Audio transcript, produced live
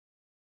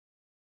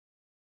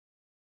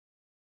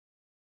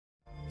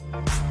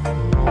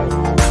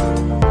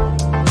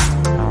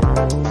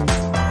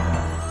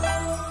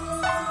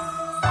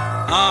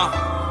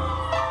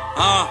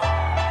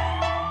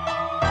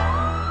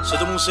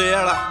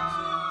मूसेवाला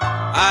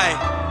आए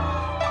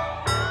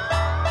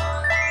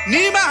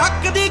नी मैं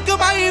हक दी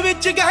कमाई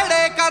विच गहड़े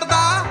करदा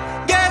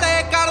गेड़े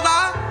करदा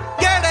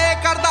गेड़े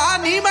करदा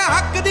नी मैं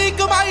हक दी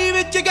कमाई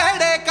विच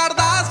गहड़े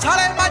करदा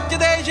साले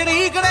मचदे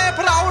शरीक ने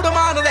फ्राउड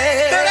मानदे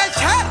तेरे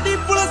शहर दी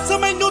पुलिस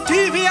मैनू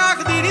थी भी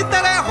आखदी नी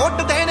तेरे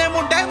हुड देने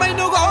मुंडे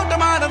मैनू गोट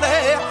मानदे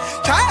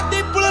शहर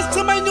दी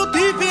पुलिस मैनू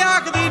थी भी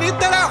आखदी नी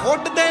तेरे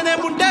हुड देने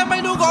मुंडे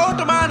मैनू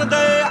गोट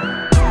मानदे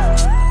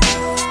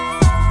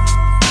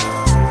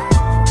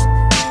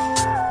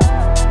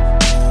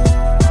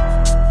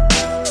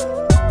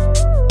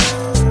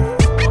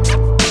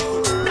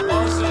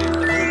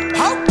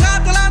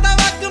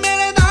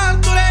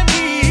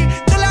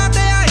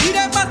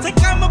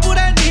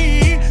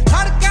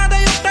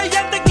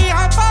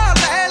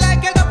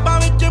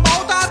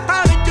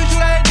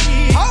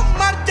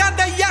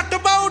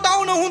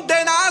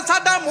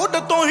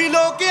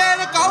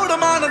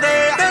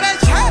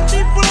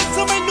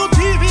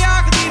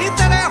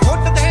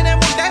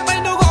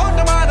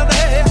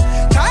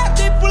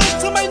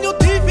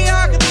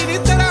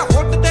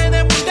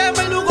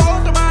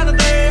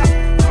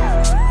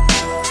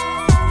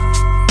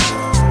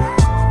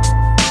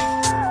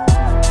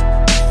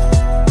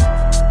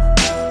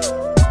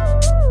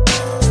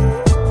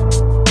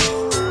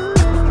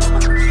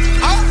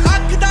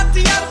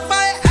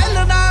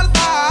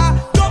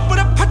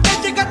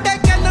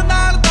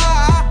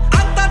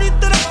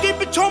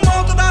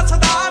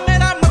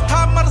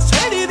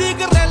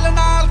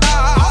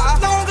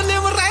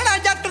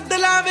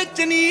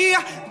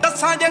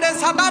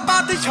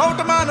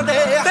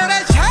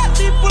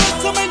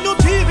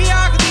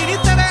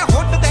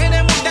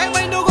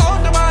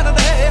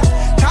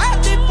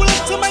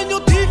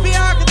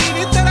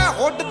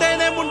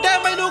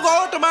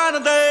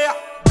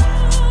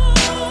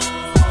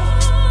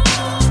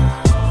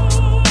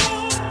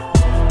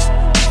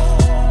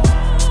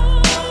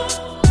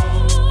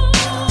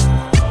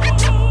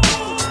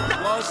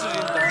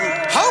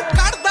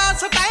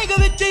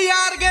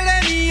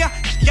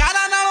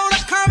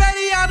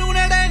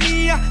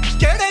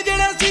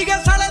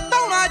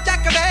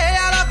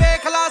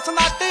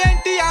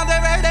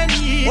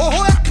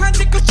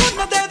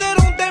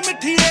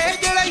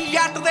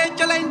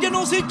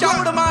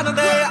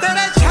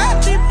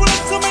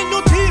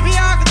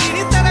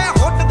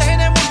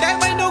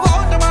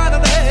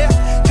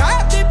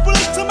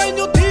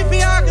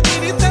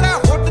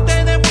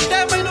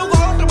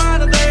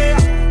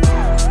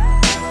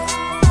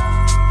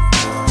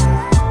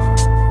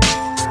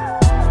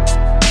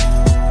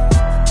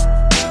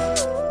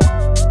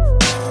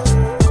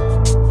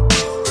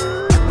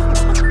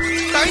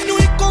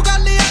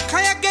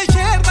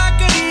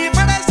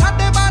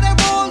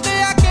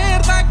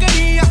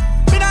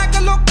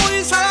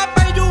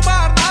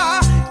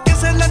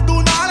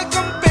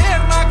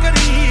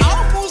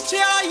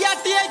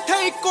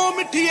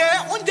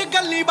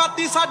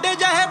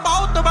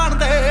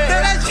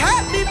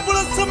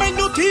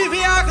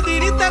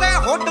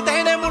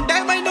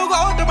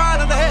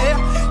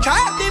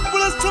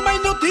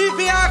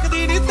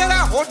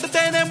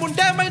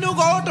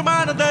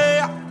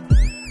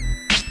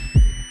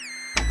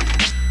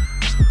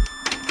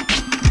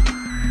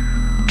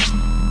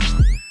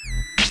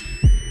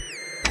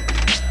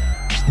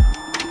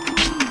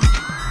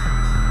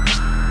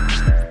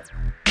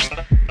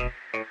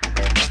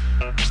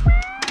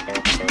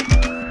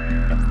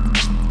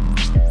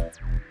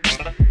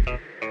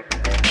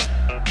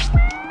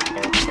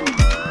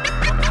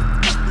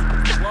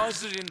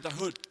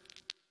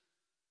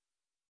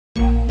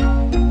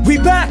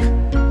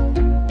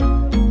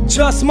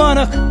Jass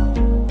Manak,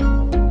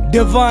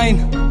 divine,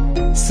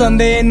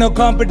 Sunday ain't no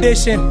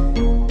competition.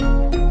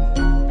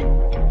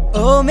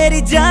 ओ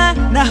मेरी जान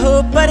ना हो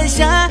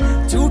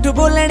परेशान, झूठ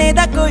बोलने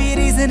दा कोई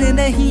रीजन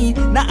नहीं,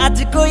 ना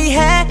आज कोई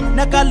है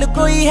ना कल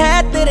कोई है,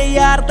 तेरे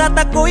यार दा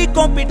ता कोई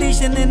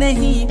कंपटीशन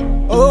नहीं।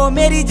 ओ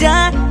मेरी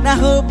जान ना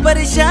हो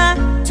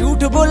परेशान,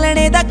 झूठ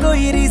बोलने दा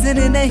कोई रीजन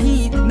नहीं,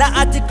 ना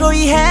आज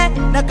कोई है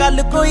ना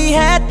कल कोई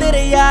है,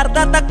 तेरे यार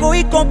दा ता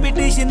कोई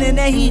कंपटीशन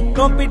नहीं,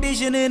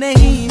 कंपटीशन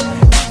नहीं।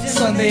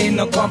 Sunday ain't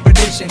no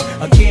competition.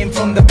 I came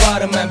from the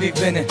bottom and we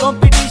winning.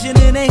 Competition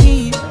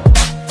नहीं।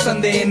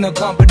 Sunday ain't no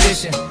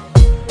competition.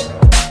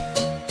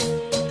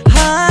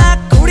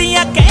 हाँ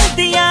कुड़ियां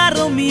कहदियां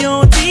रोमियो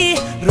दी,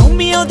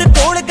 रोमियो दे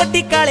कोल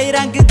गड्डी काले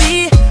रंग दी,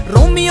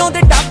 रोमियो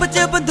दे टब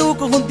च बंदूक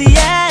हुंदी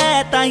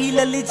ऐ, ताही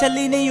लल्ली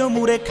छल्ली नहीं ओ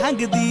मूरे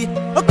खंगदी।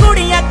 ओ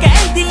कुड़ियां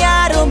कहदियां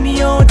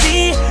रोमियो दी,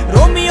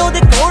 रोमियो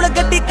दे कोल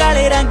गड्डी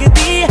काले रंग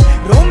दी,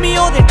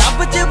 रोमियो दे टब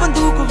च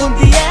बंदूक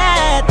हुंदी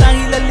ऐ,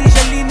 ताही लल्ली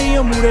छल्ली नहीं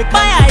ओ मूरे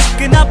पाया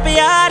एक ना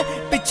प्यार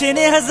पिछे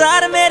ने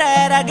हजार, मेरा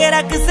एरा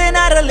गेरा किसे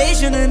ना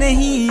रिलेशन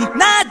नहीं,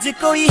 ना आज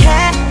कोई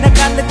है ना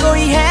कल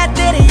कोई है,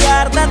 तेरे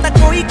यार दा ता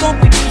कोई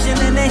कंपटीशन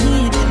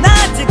नहीं, ना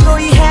आज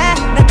कोई है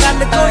ना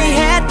कल कोई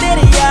है,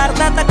 तेरे यार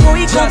दा ता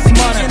कोई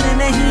कंपटीशन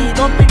नहीं,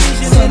 competition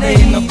Sunday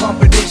ain't no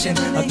competition.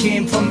 I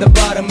came from the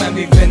bottom and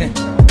we winning.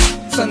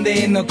 Sunday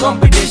ain't no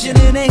competition.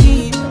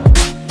 नहीं।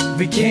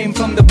 We came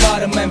from the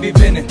bottom and we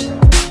winning.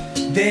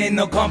 there ain't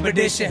no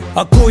competition.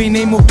 कोई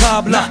नहीं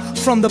मुकाबला,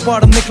 from the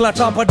bottom निकला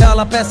topper,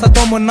 डाला पैसा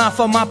तो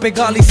मुनाफा, माँ पे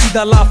गाली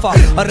सीधा लाफा।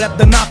 और रैप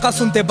द नाका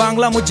सुनते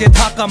बांग्ला मुझे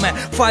थाका मैं,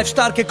 5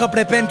 स्टार के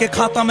कपड़े पहन के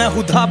खाता मैं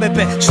हूँ ढाबे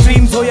पे।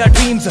 स्ट्रीम्स हो या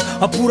ड्रीम्स,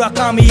 अब पूरा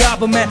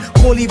कामयाब मैं,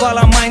 कोहली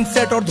वाला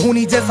माइंडसेट और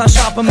धोनी जैसा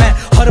शाप मैं।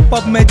 हर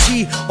पब में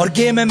जी और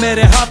गेम है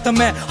मेरे हाथ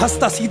में,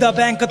 हंसता सीधा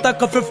बैंक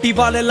तक 50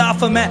 वाले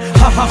लाफ में।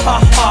 हा हा हा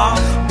हा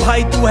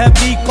भाई तू है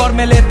वीक और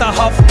मैं लेता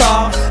हफ्ता,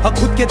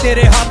 खुद के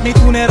तेरे हाथ में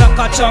तूने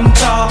रखा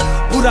चमचा।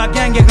 पूरा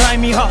गैंग है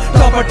ग्राइमी हा,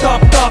 टॉप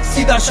टॉप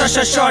सीधा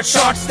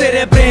शॉट्स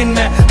तेरे ब्रेन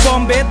में।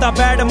 बॉम्बे दा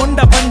बैड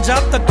मुंडा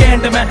पंजाब तक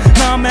कैंड में,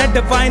 नाम है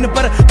डिवाइन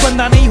पर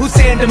बंदा नहीं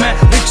हुसैन में।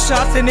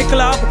 रिक्शा से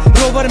निकला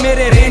रोवर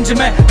मेरे रेंज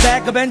में,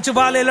 बैक बेंच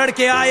वाले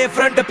लड़के आए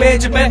फ्रंट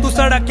पेज पे। तू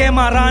सड़क के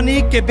महारानी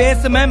के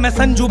बेस में, मैं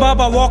संजू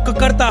बाबा वॉक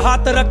करता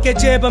हाथ रख के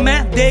जेब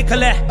में। देख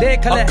ले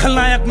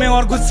खलनायक में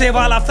और गुस्से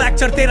वाला,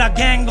 फ्रैक्चर तेरा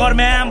गैंग और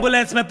मैं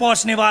एम्बुलेंस में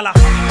पहुंचने वाला।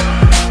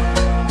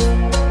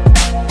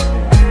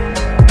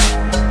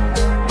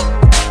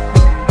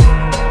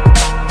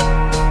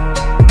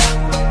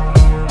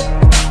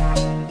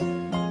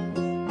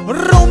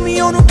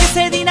 रोमियो नु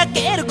किसे दी ना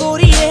केर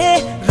गोरीए,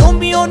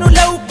 रोमियो नु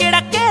लऊ केड़ा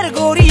केर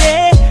गोरीए।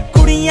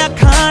 कुड़ियां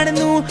खाण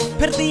नु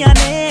फिरदियां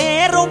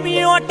ने,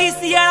 रोमियो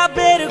टीसी वाला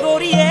बेर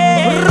गोरीए।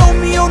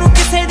 रोमियो नु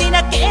किसे दी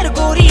ना केर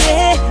गोरीए,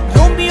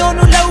 रोमियो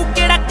नु लऊ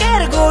केड़ा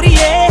केर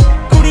गोरीए।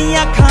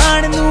 कुड़ियां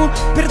खाण नु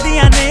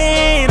फिरदियां ने,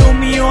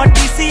 रोमियो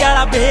टीसी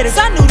वाला बेर।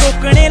 सानू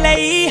रोकने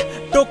लई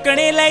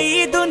टोकने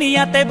लई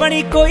दुनिया ते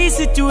बनी कोई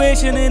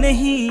सिचुएशन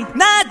नहीं।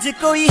 ना अज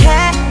कोई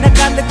है ना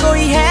कल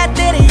कोई है,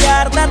 तेरे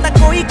यार दा तां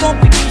कोई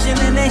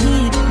कंपटीशन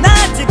नहीं। ना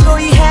अज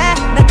कोई है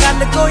ना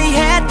कल कोई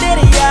है,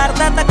 तेरे यार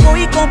दा तां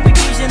कोई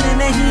कंपटीशन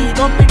नहीं।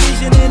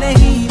 कंपटीशन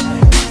नहीं,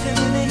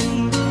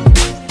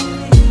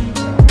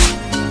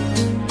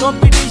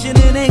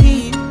 कंपटीशन नहीं।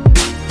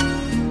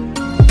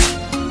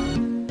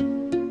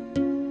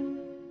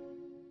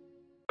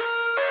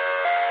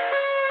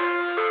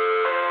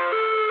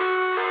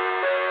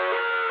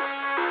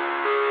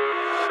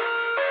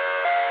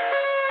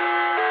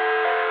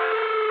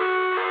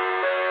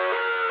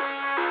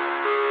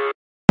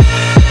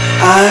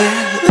 I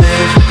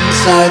live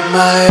inside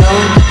my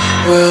own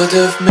world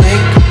of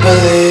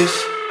make-believe.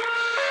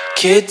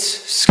 Kids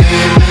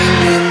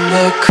screaming in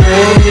the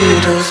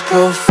cradles,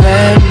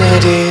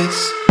 profanities.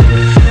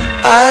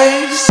 I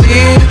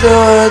see the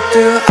world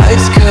through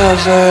eyes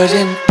covered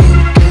in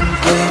ink and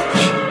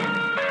bleach.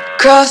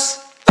 Cross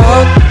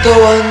out the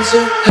ones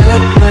who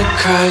heard my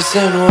cries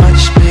and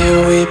watched me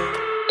weep.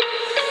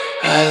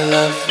 I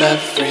love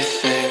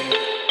everything.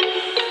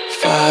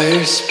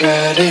 Fire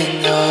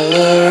spreading all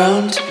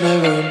around my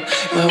room.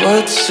 My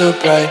world's so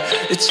bright,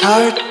 it's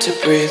hard to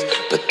breathe,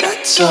 but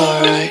that's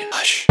alright.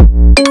 Hush.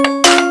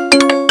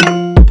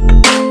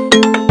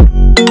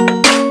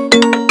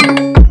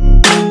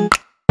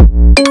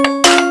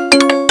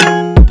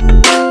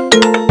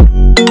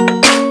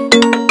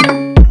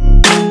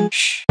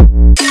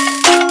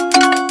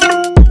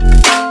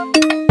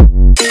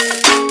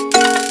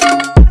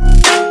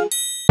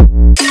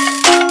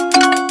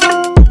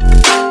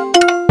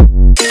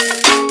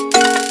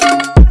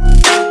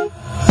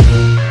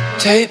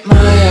 Take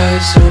my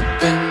eyes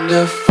open to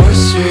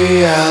force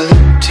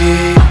reality.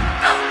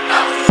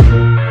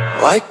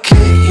 Why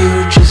can't you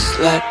just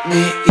let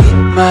me eat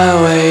my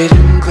weight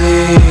in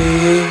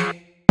glee?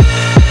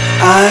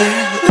 I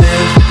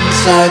live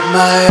inside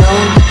my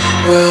own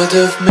world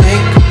of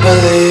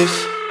make-believe.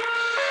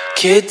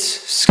 Kids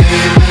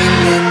screaming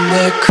in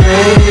their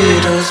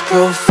cradles,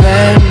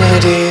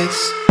 profanities.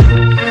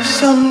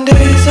 Some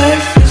days I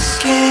feel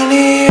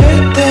skinnier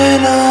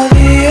than all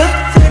the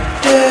other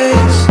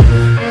days.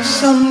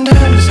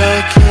 Sometimes I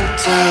can't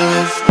tell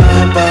if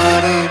my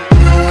body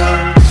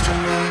belongs to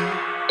me.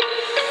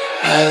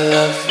 I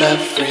love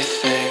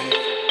everything.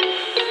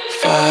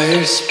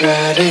 Fire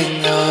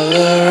spreading all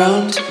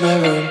around my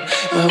room.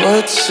 My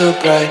world's so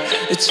bright,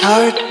 it's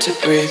hard to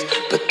breathe,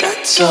 but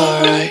that's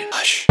alright.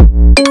 Hush.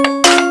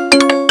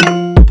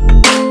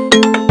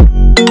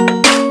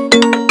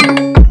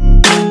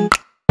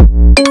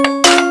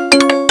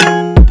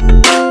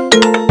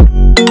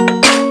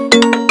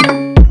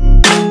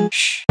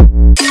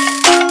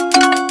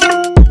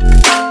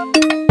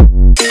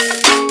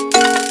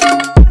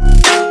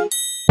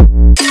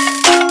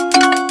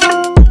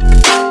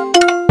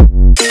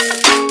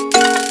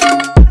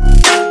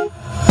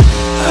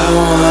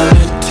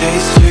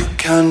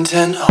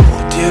 And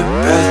hold your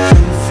breath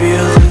and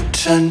feel the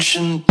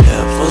tension.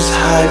 Devils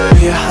hide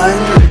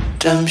behind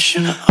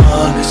redemption.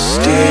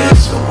 Honesty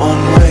is a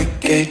one-way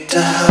gate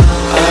to hell.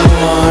 I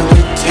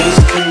wanna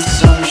taste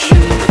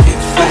consumption,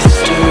 breathe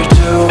faster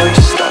to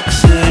waste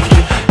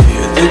oxygen.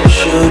 Hear the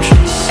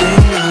children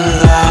sing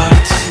aloud.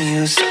 It's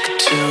music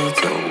till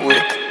the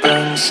wick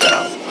burns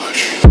out.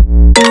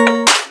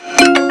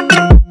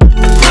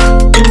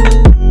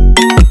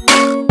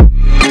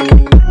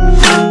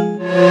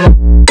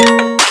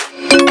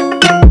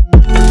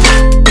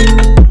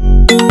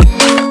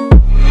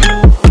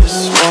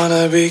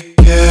 Be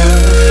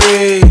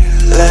carefree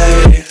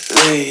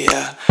lately,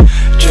 yeah.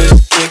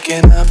 Just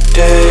kicking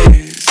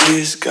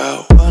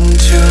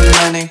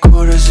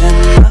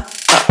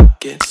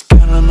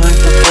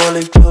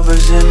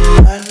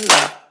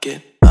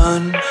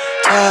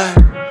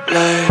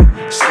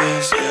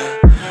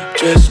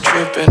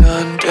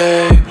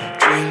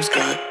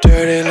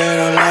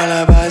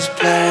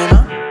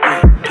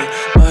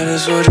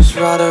is we'll just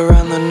ride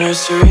around the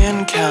nursery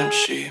and count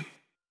sheep.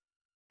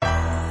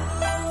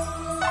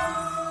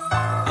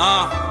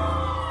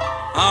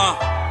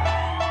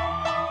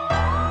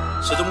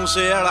 Sidhu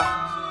Moosetape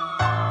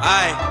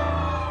ਆਏ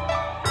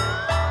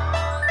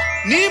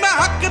ਨੀ ਮੈਂ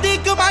ਹੱਕ ਦੀ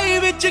ਕਮਾਈ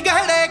ਵਿੱਚ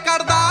ਗਹਿੜੇ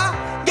ਕਰਦਾ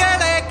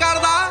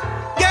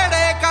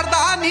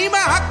ਨੀ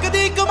ਮੈਂ ਹੱਕ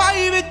ਦੀ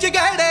ਕਮਾਈ ਵਿੱਚ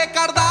ਗਹਿੜੇ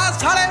ਕਰਦਾ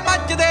ਸਾਲੇ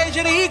ਮੱਚਦੇ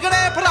ਸ਼ਰੀਕ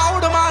ਨੇ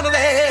ਫਰਾਉਡ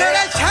ਮੰਨਦੇ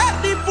ਤੇਰੇ ਸ਼ਹਿਰ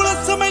ਦੀ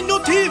ਪੁਲਿਸ ਮੈਨੂੰ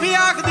ਥੀਵ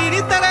ਆਖਦੀ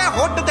ਨੀ ਤੇਰੇ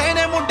ਹੁੱਡ ਦੇ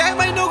ਨੇ ਮੁੰਡੇ